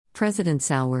President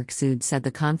Salwork Sood said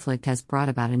the conflict has brought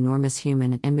about enormous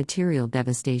human and material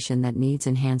devastation that needs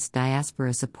enhanced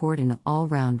diaspora support and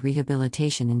all-round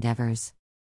rehabilitation endeavors.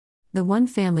 The One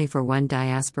Family for One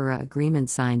Diaspora agreement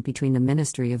signed between the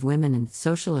Ministry of Women and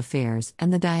Social Affairs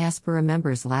and the diaspora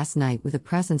members last night with the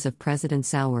presence of President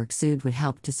Salwork Sood would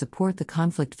help to support the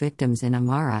conflict victims in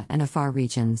Amhara and Afar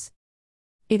regions.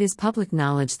 It is public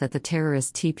knowledge that the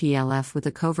terrorist TPLF, with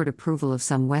the covert approval of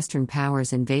some Western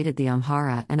powers, invaded the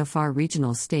Amhara and Afar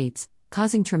regional states,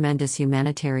 causing tremendous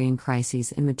humanitarian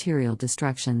crises and material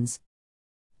destructions.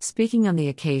 Speaking on the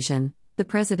occasion, the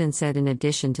President said in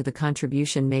addition to the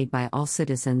contribution made by all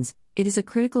citizens, it is a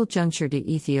critical juncture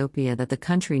to Ethiopia that the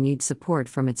country needs support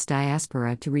from its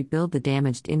diaspora to rebuild the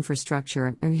damaged infrastructure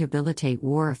and rehabilitate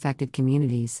war-affected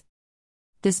communities.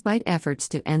 Despite efforts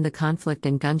to end the conflict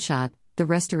and gunshot, the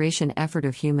restoration effort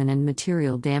of human and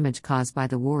material damage caused by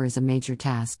the war is a major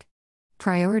task.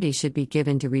 Priority should be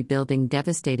given to rebuilding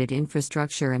devastated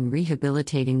infrastructure and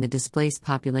rehabilitating the displaced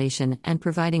population and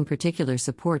providing particular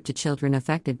support to children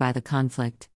affected by the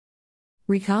conflict.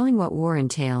 Recalling what war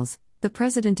entails, the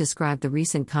President described the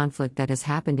recent conflict that has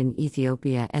happened in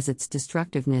Ethiopia as its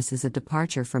destructiveness is a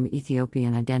departure from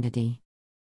Ethiopian identity.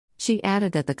 She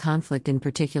added that the conflict in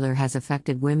particular has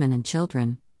affected women and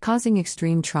children, causing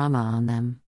extreme trauma on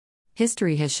them.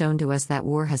 History has shown to us that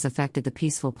war has affected the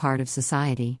peaceful part of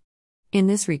society. In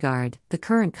this regard, the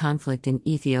current conflict in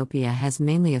Ethiopia has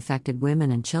mainly affected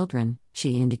women and children,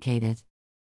 she indicated.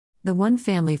 The One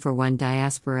Family for One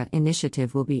Diaspora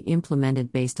initiative will be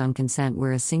implemented based on consent,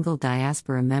 where a single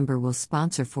diaspora member will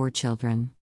sponsor 4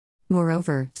 children.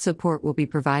 Moreover, support will be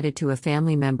provided to a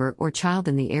family member or child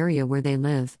in the area where they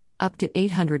live, up to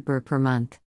 800 birr per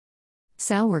month.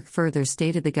 Salwork further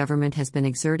stated the government has been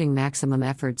exerting maximum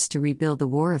efforts to rebuild the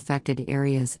war-affected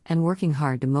areas and working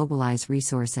hard to mobilize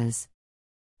resources.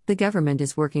 The government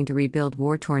is working to rebuild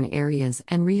war-torn areas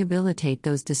and rehabilitate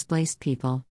those displaced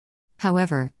people.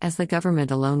 However, as the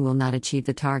government alone will not achieve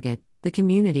the target, the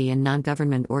community and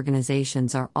non-government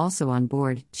organizations are also on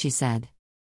board, she said.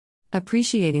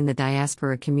 Appreciating the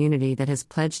diaspora community that has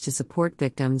pledged to support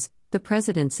victims, the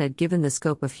President said given the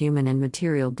scope of human and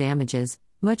material damages,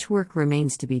 much work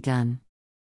remains to be done.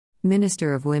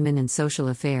 Minister of Women and Social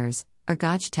Affairs,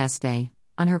 Argaj Tesfaye,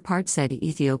 on her part said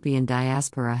Ethiopian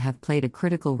diaspora have played a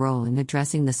critical role in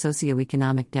addressing the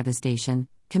socio-economic devastation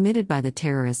committed by the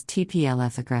terrorist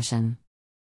TPLF aggression.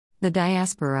 The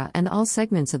diaspora and all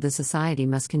segments of the society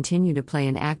must continue to play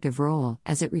an active role,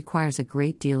 as it requires a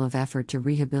great deal of effort to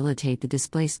rehabilitate the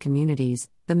displaced communities,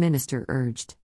 the minister urged.